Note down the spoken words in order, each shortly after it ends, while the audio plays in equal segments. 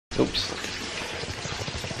Oops.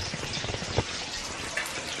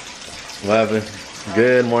 What happened?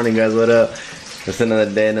 Good morning, guys. What up? It's another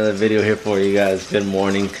day, another video here for you guys. Good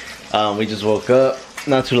morning. We just woke up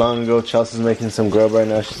not too long ago. Chelsea's making some grub right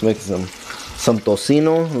now. She's making some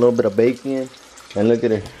tocino, a little bit of bacon, and look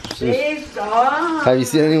at her. Have you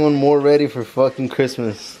seen anyone more ready for fucking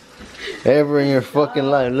Christmas ever in your fucking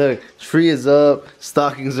life? Look, tree is up,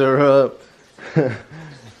 stockings are up.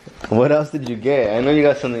 What else did you get? I know you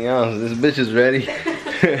got something else. This bitch is ready.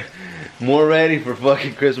 More ready for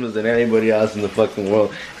fucking Christmas than anybody else in the fucking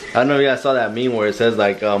world. I don't know if you guys saw that meme where it says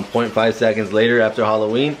like 0.5 seconds later after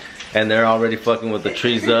Halloween, and they're already fucking with the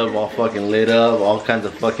trees up, all fucking lit up, all kinds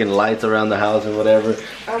of fucking lights around the house and whatever.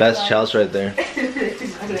 That's Chelsea right there.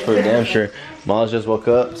 For damn sure. Miles just woke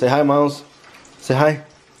up. Say hi, Miles. Say hi.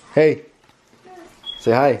 Hey.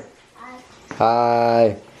 Say hi.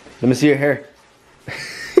 Hi. Let me see your hair.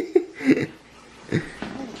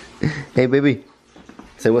 Hey, baby.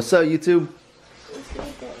 Say what's up, YouTube.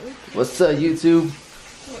 What's up, YouTube.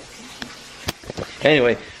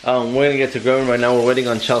 Anyway, we're gonna get to grubbing right now. We're waiting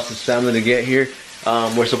on Chelsea's family to get here.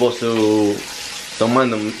 We're supposed to, don't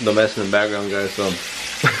mind the mess in the background, guys. So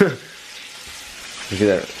look at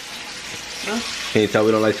that. Huh? Can you tell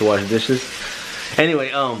we don't like to wash dishes? Anyway,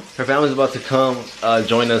 her family's about to come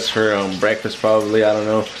join us for breakfast probably. I don't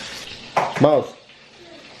know. Mouse.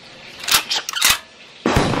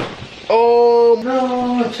 Oh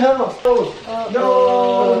no, Chelsea. Oh,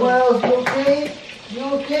 no, Miles, you okay? You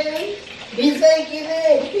okay? He's making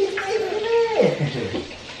it! He's making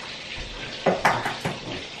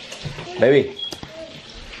it! Baby.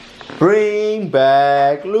 Bring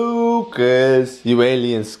back Lucas, you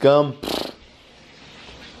alien scum.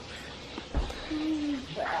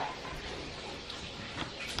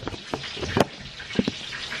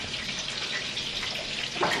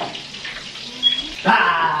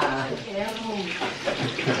 Ah!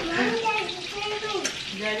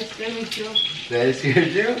 That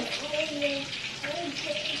scared you?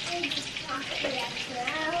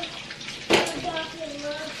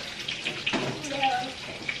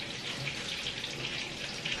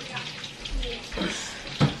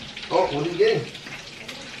 Oh, what are you getting?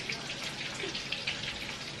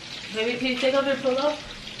 Baby, can you take off your pillow?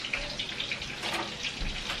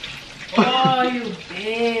 Oh, you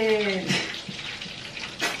bitch.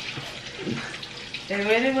 It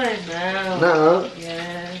went in my mouth. No.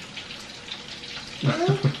 Yeah.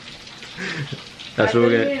 That's what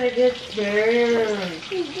we're gonna get burned.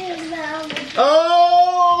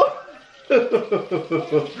 Oh!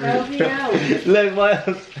 Help me out. Look,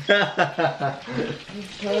 Miles.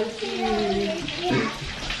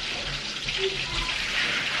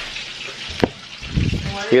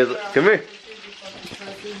 Come here.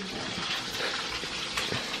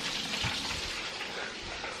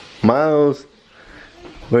 Miles,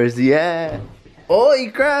 where's he at? Oh, he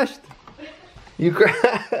crashed. You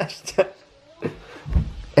crashed.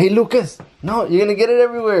 Hey, Lucas. No, you're gonna get it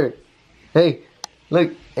everywhere. Hey,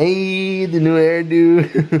 look. Hey, the new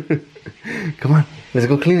hairdo. Come on, let's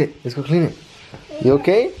go clean it. Let's go clean it. You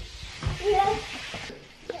okay? Yeah.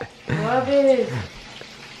 Love it.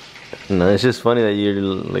 No, it's just funny that you're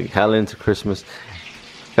like hella into Christmas,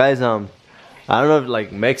 guys. I don't know if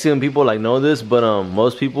like Mexican people like know this, but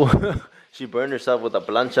most people, she burned herself with a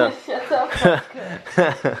plancha. Shut the fuck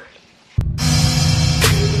up.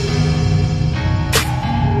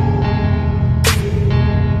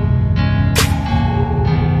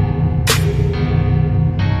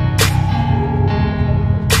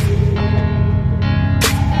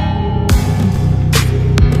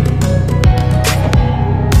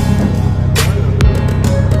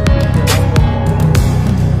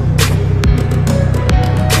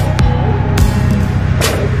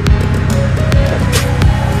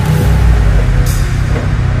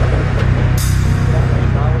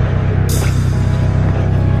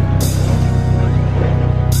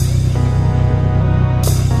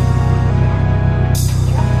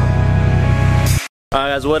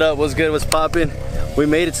 Alright guys, what up? What's good? What's poppin'? We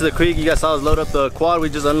made it to the creek. You guys saw us load up the quad. We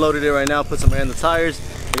just unloaded it right now, put some air in the tires.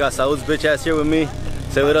 We got Saul's bitch ass here with me.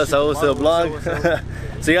 Say what up, Saul, to the vlog.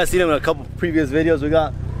 So you guys seen him in a couple previous videos. We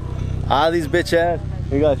got Ali's bitch ass,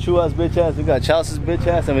 we got Chua's bitch ass, we got Chelsea's bitch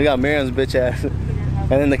ass, and we got Miriam's bitch ass. And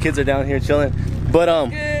then the kids are down here chilling. But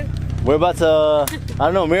we're about to, I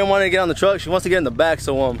don't know, Miriam wanted to get on the truck. She wants to get in the back,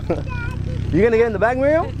 so you gonna get in the back,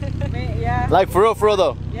 Miriam? Yeah. Like for real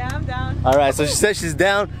though? Yeah, I'm down. Alright, so she said she's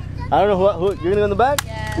down. I don't know who you're gonna go in the back?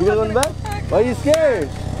 Yeah. You're gonna go in the back? Why are you scared?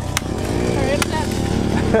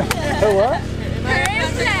 What?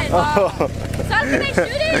 So can I shoot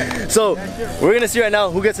it? So we're gonna see right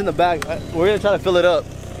now who gets in the back. We're gonna try to fill it up.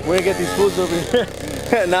 We're gonna get these foods over here.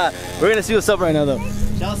 Nah, we're gonna see what's up right now though.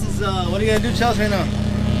 Chelsea's, what are you gonna do, Chelsea, right now?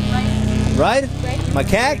 Ride? My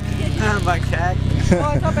cat? My cat.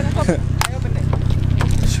 Oh, it's open, it's open. I opened it.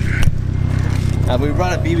 We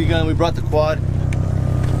brought a BB gun, we brought the quad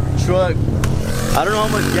truck. I don't know how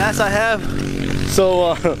much gas I have,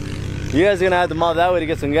 so you guys are gonna have to mount that way to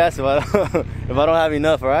get some gas if I don't have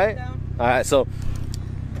enough, alright? Alright, so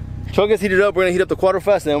truck gets heated up, we're gonna heat up the quad real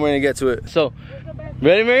fast and then we're gonna get to it. So,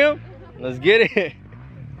 ready, Miriam? Let's get it.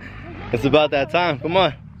 It's about that time, come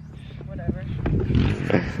on. Whatever.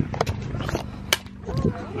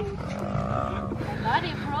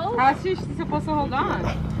 How's she supposed to hold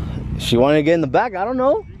on? She wanted to get in the back, I don't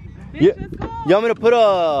know. Bitch, You let's go. want me to put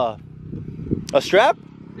a strap?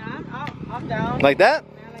 Nah, I'm down. Like that?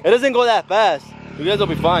 It doesn't go that fast. You guys will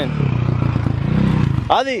be fine.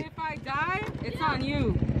 Adi, If I die, it's on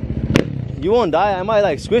you. you won't die. I might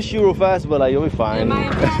like squish you real fast, but like you'll be fine. Am I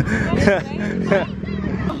in fact?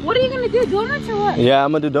 What are you gonna do? Donuts or what? Yeah,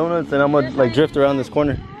 I'm gonna do donuts and I'm gonna like drift around this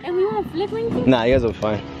corner. And we won't flip anything? Nah, you guys will be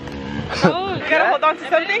fine. Oh, you gotta hold on to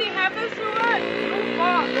something? If anything happens to us, don't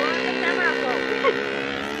fall. Don't let the camera go.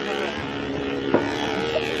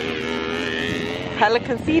 Hella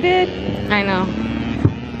conceited. I know.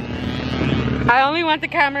 I only want the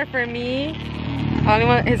camera for me. I only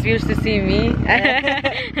want his viewers to see me.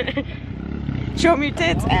 Show me your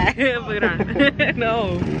tits. Put it on.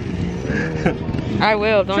 No. I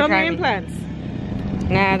will. Don't try me. Show me implants.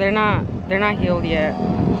 Nah, they're not healed yet.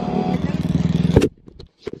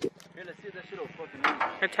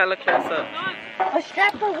 Her telecast up. A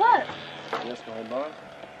strap for what? Yes, go ahead, Bon.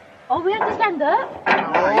 Oh, we have to stand up?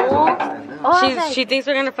 She thinks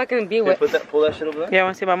we're gonna fucking be Okay, with. pull that shit over there. Yeah,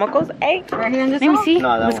 wanna see my mocos? Hey, right here in this Let me see.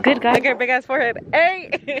 Nah, that What's one. good, I guys? got a big ass forehead.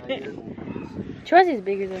 Hey. Yours is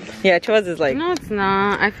bigger than. Yeah, Chuz is like. No, it's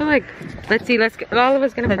not. I feel like. Let's see. Let's get all of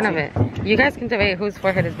us get in front of it. You guys can debate whose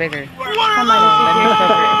forehead is bigger. Come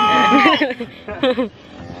on,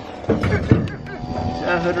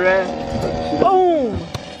 Hood rat. Boom.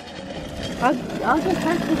 I'll just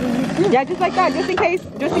pass it in you too. Yeah, just like that. Just in case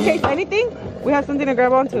anything, we have something to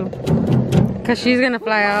grab onto. Cause she's gonna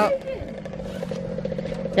fly out.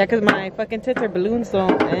 Yeah, cause my fucking tits are balloons, so.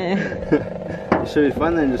 You should be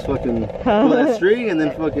fine then. Just fucking pull that string and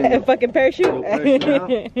then fucking. Fucking parachute. Go parachute out.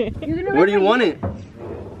 Where do you want it?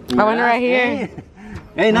 I want it right here.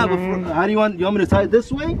 Hey, now before, how do you want? You want me to tie it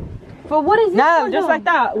this way? But what is this? No, for, just though? like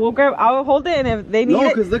that. We'll grab. I'll hold it, and if they need No,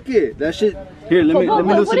 it. cause look it. That shit. Here, let me What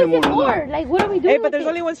loosen is it it more. for? Like, what are we doing? Hey, but there's with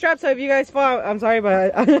only one strap, so if you guys fall, I'm sorry,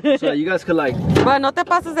 but. So that you guys could like. But no te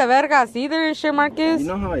pases de vergas either and shit, Marcus. You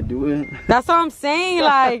know how I do it. That's what I'm saying,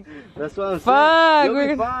 like. That's what I'm Fuck, saying. we're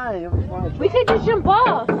You'll be gonna- fine. You'll be fine. We could just jump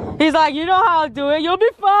off. He's like, you know how I'll do it. You'll be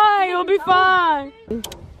fine. You'll be fine.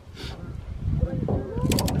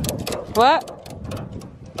 What?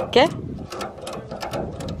 Okay.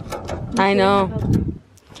 I know.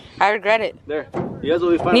 I regret it. There. You guys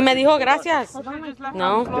will be fine. Ni me dijo gracias.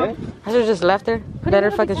 No. Okay. I should have just left her. Let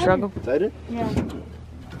her fucking struggle. Tied it?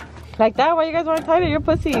 Like that? Why you guys want to tie it? You're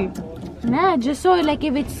pussy. Nah, just so like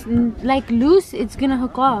if it's like loose, it's gonna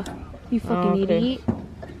hook off. You fucking okay. idiot.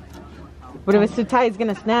 But if it's too tight, it's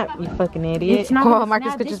gonna snap. You fucking idiot. It's not. Oh, gonna Marcus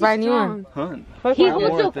snap. could This just is buy a new one. strong. Huh? He I holds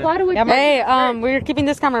want the it. quad with. Hey, we're keeping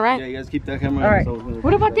this camera, right? Yeah, you guys keep that camera. All right.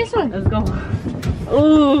 What about this one? Let's go.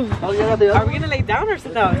 Ooh. Oh, you got the Are other we gonna lay down or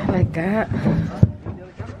sit down? Like that.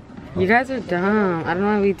 You guys are dumb. I don't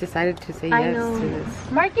know why we decided to say I yes know. to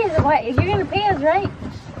this. Marcus, what? You're gonna pay us, right?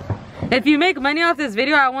 If you make money off this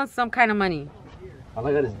video, I want some kind of money. All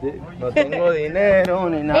I got is dick. No tengo dinero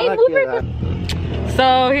ni Hey, nada move que it. dar.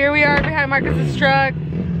 So here we are behind Marcus's truck.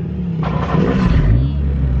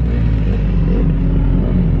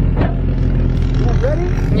 Ready?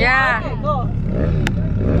 Yeah.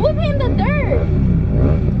 Move him the third.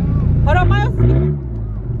 Hold on, Miles.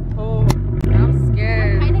 Oh, I'm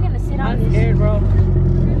scared. Kinda gonna sit on I'm this. scared, bro.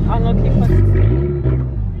 I'm low key fucking scared.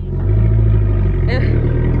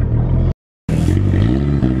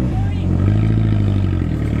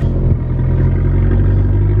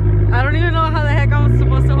 I don't even know how the heck I'm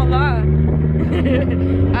supposed to hold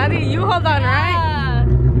on. Adi, you hold on, right?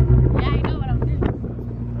 Yeah, I know what I'm doing.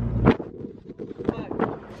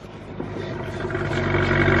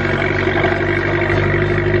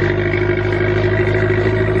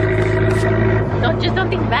 Don't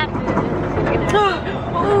think back.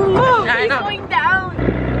 I know.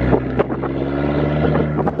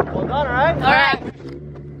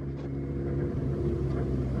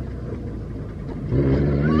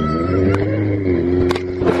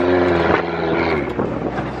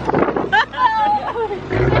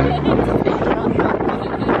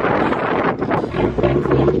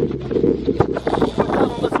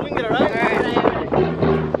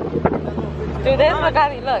 look,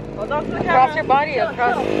 Adi, look. Across your body,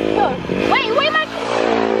 across. Wait, Marcus.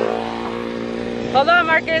 Hold on,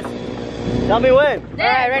 Marcus. Tell me when.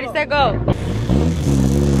 Alright, ready, set, go.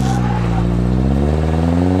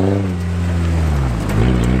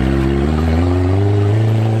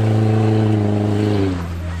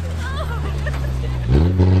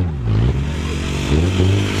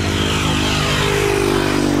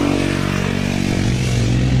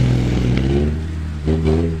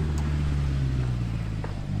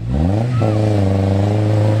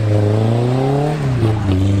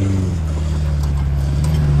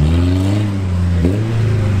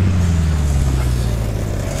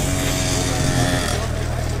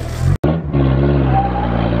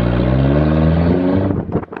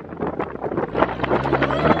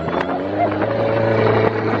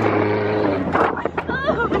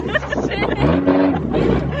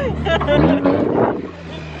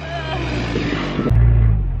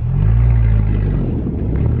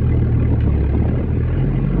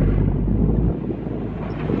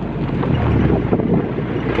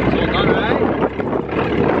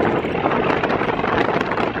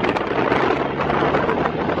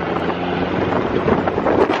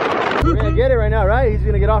 Get it right now, right? He's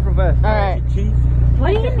gonna get off real fast. Alright. What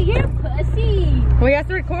are you gonna hear, pussy? We have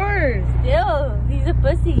to record. Still, he's a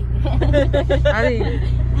pussy. Adi,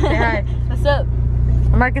 say hi. What's up?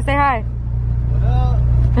 Marcus, say hi. What up?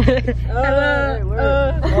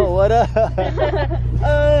 Hello. Oh, what up?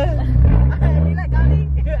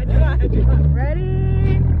 Ready?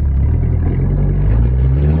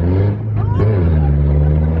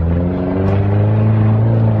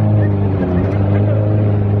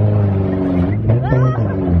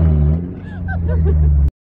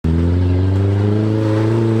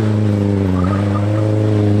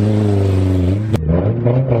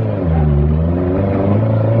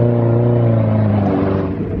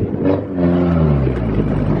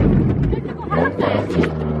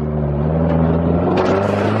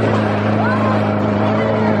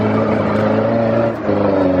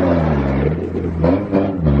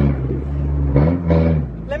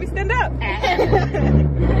 Let me stand up.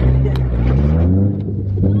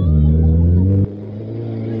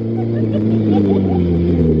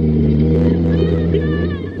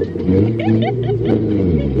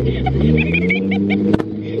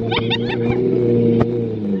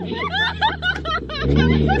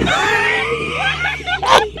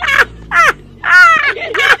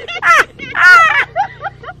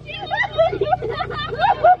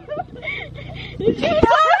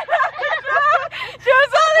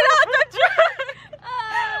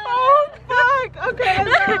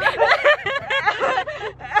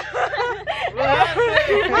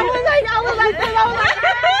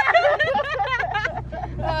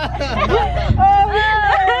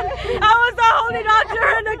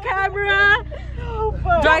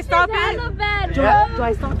 Do I stop it? Do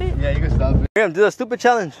I stop it? Yeah, you can stop it. Here, do the stupid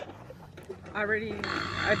challenge. I've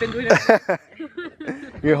been doing it.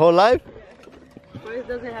 Your whole life?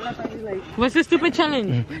 What's the stupid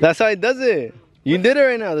challenge? That's how he does it. You did it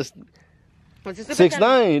right now. What's the stupid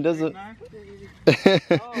 6'9", he does it.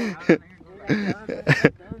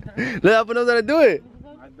 Let Apple knows how to do it.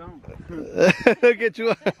 I don't. Look at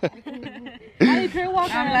you.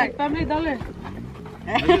 I'm like Family Dollar.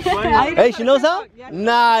 Hey, she knows how?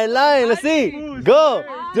 Nah, I lying. Let's see. Go.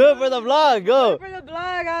 Do it for the vlog. Go. For the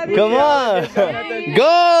vlog, Adi. Come on.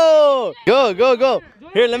 Go. Go, go, go.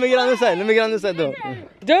 Here, let me get on this side. Let me get on this side, though.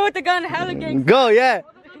 Do it with the gun, hella gang. Go, yeah.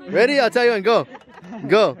 Ready? I'll tell you when. Go.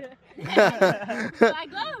 Go. I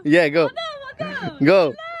go? Yeah, go. Go.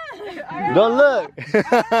 Go. Don't look.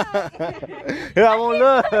 Here, I won't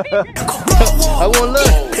look. I won't look.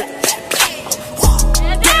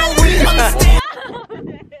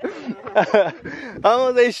 I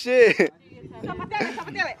won't say shit.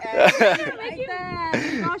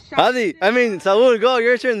 Adi, I mean, Saul, go.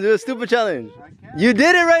 Your turn. Do a stupid challenge. You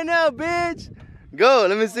did it right now, bitch. Go.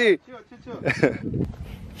 Let me see.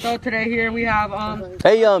 So today here we have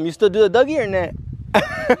Hey, you still do the Dougie or not?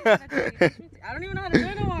 I don't even know how to do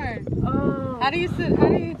it anymore. Oh. How do you sit? How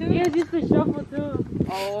do you do it? Yeah, just the shuffle too.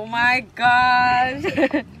 Oh my gosh.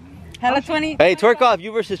 Hella 20. Hey, twerk off.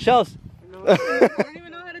 You versus Chels. I don't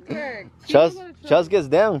even know how to twerk. Chels gets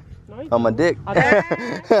down on my dick. I'll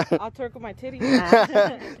twerk with my titties.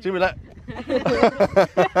 She'll be like,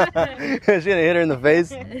 she's gonna hit her in the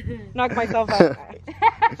face. Knock myself out.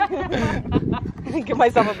 Give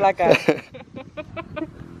myself a black eye.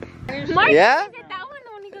 Mark, Yeah? that one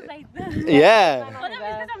only goes like this. Yeah. Hold on,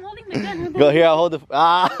 because I'm holding the gun. Go here, I'll hold the.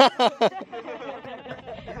 Ah.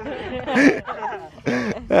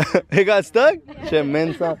 It got stuck? Shit,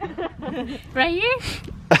 mensa. Right here?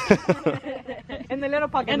 In the little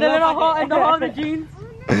pocket. In the little hole, in the hole of the jeans.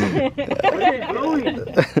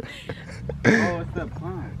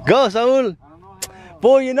 Go, Saul.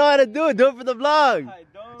 Boy, you know how to do it. Do it for the vlog.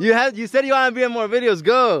 You said you want to be in more videos.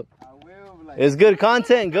 Go. It's good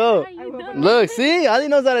content. Go. Look, see? Ali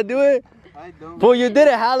knows how to do it. Fool, you did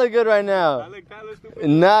it hella good right now.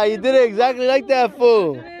 Nah, you did it exactly like that,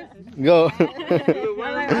 fool. Go.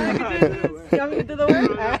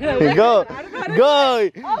 Go. Go.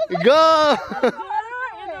 Go.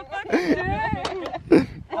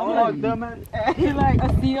 Oh, like a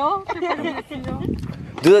seal?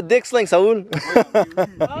 Do the dick sling, Saul.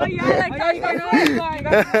 Oh, yeah,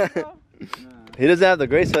 like He doesn't have the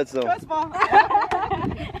gray sweats though.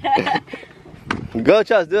 Go,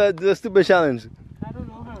 Charles, do a stupid challenge. I don't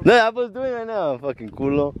know how. No, I was doing right now. Fucking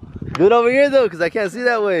culo. Do it over here though, because I can't see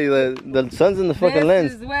that way. The sun's in the fucking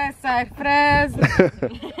lens. This is Westside Fres.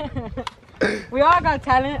 We all got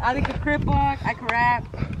talent. I can crip walk, I can rap.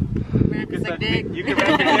 You can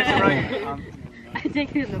rap your right. I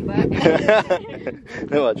take it in the butt.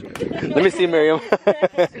 No, watch. Let me see, Miriam.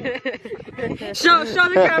 Show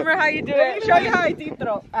the camera how you do it. Show you how I deep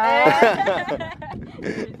throw.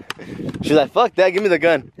 She's like, fuck that, give me the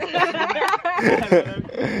gun. That's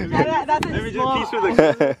Let me it. just teach her the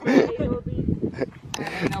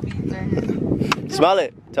Smell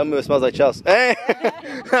it. Tell me what it smells like, Charles. Hey.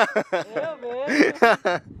 Yeah,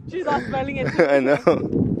 man. She's all smelling it. I know.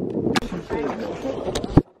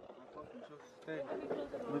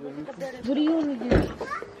 What do you want to do?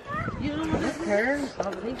 You don't want to turn?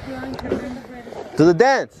 Do the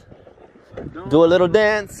dance. Do a little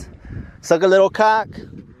dance. Suck a little cock.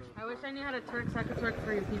 I wish I knew how to twerk so I could twerk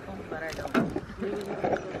for you people, but I don't.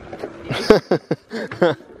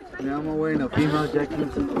 Now I'm wearing a female jacket.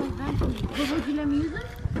 Would you let me use it?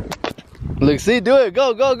 Look, see, do it.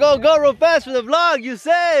 Go, go, go, go real fast for the vlog. You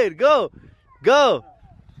said, go, go.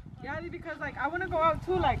 Yeah, because like I want to go out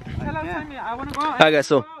too. Like tell us time I want to go out. Hi guys,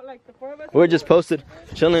 so Go out, like, the four of us. we're just posted,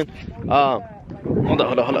 chilling. Hold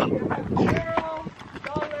on.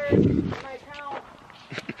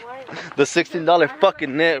 The $16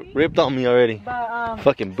 fucking net ripped on me already. But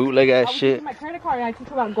Fucking bootleg ass I was shit. using my credit card and I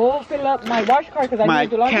took about go fill up my wash card because I need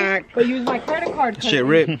to do laundry. But use my credit card. Shit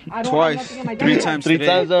ripped I don't twice, have nothing in my 3 debit times Three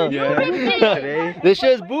today. times, huh? Yeah. This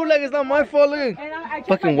shit is bootleg. It's not my fault. Look. And I checked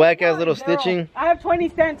Fucking my whack ass card, little girl. stitching. I have 20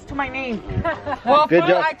 cents to my name. Well, Good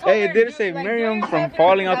job. I told Hey, it her, did dude, save like, Miriam during from February,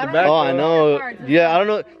 falling out the back. Oh, I know. Yeah, I don't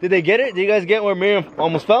know. Did they get it? Did you guys get where Miriam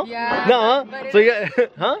almost fell? Yeah, No, huh? but So you got,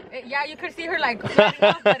 huh? Yeah, you could see her like sliding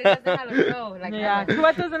off, but it doesn't have a show. Like, yeah.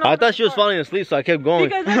 I thought she was falling asleep, so I kept going.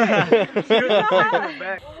 Because Okay,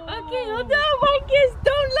 hold on, Marcus,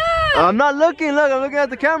 don't laugh. I'm not looking. Look, I'm looking at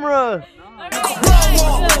the camera.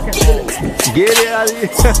 Get it, Ali.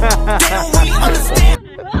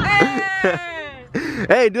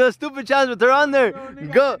 Hey, do a stupid challenge with her on there.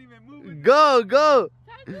 Go, go, go.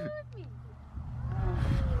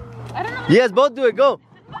 Yes, both do it. Go.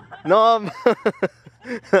 No,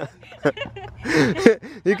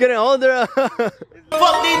 you couldn't hold her.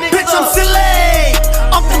 Bitch, I'm silly.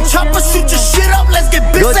 I'm from Chopper, shoot your shit up, let's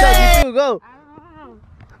get busy. Go, Chuck, you too, go.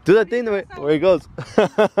 Do that thing where he goes.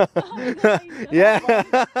 Yeah.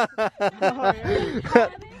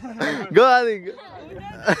 Go, Ali.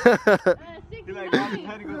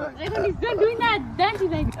 Like when he's done doing that dance, he's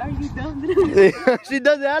like, are you done? She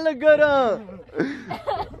does it hella good, huh?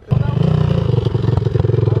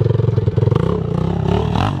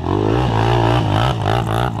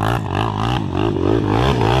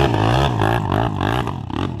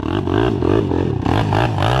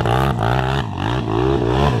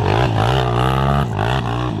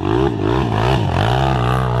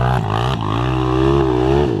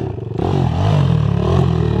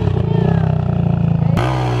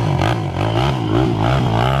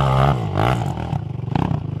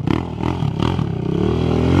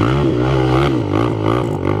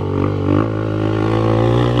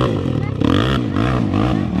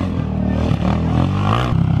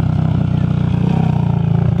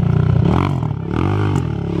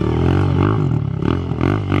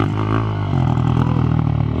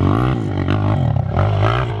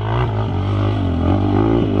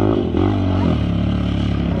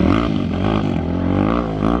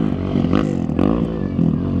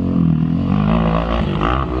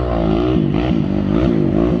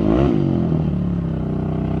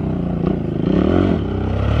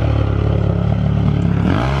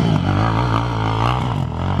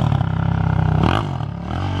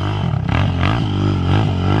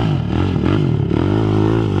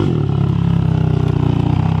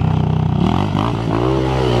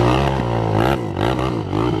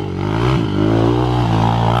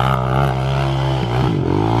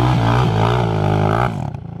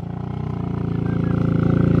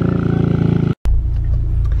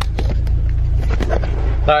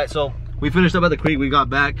 so we finished up at the creek. We got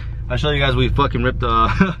back. I showed you guys we fucking ripped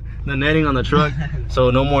the netting on the truck,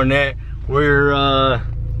 so no more net. We're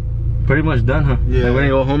pretty much done, huh? Yeah. Like, we're gonna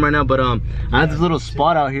go home right now. But I have this little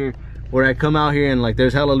spot out here where I come out here and like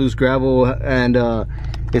there's hella loose gravel and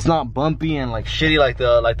it's not bumpy and like shitty like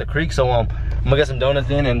the creek. So I'm gonna get some donuts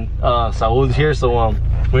in, and Saul's here, so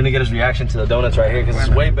we're gonna get his reaction to the donuts right here because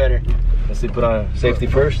it's way better. Let's see, put on safety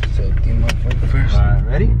first. Safety motherfucker first. All right,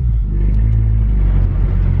 ready?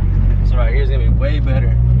 So right here is gonna be way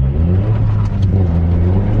better.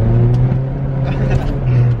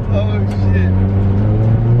 Oh shit.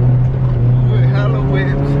 We're hella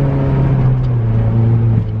whips.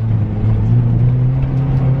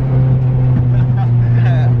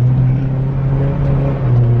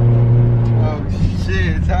 Oh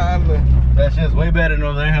shit, it's hella. That shit's way better than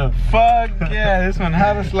over there, huh? Fuck yeah, this one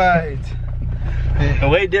hella slides.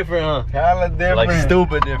 Way different, huh? Hella different. Like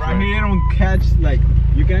stupid different. Right here, it don't catch, like,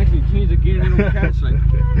 you can actually change the gear and it don't catch, like.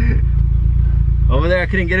 Over there, I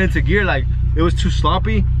couldn't get into gear. Like, it was too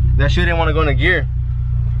sloppy. That shit didn't want to go into gear.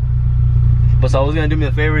 But so I was gonna do me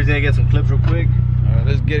a favor. He's gonna get some clips real quick. Alright,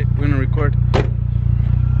 let's get it. We're gonna record.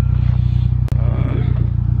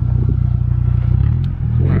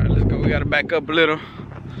 Alright, let's go. We gotta back up a little.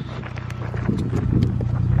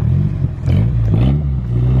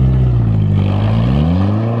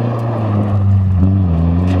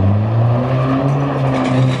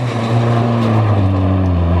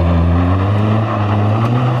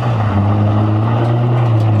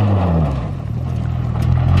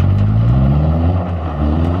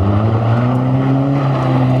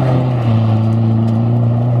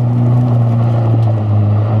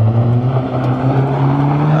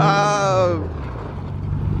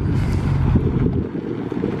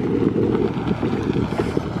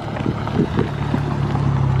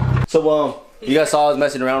 So you guys saw us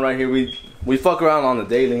messing around right here. We fuck around on the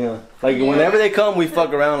daily, huh? Like whenever they come, we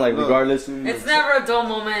fuck around. Like regardless. It's never a dull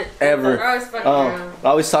moment. Ever. We're always fucking around.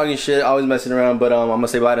 Always talking shit, always messing around. But I'm gonna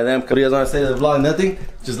say bye to them. What do you guys want to say to the vlog? Nothing.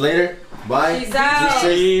 Just later. Bye. Peace out.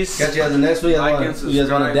 Peace. Catch you guys in the next one. You guys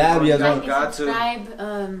want to dab? You guys want Like and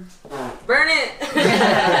subscribe. Burn it.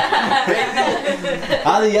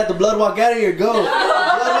 Ali, you have the blood walk out of here. Go. Blood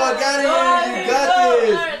walk out of here. You got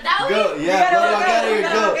this. Go. Yeah, blood walk out of here.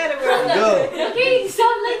 Go. Go. Okay,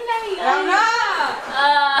 stop looking at me.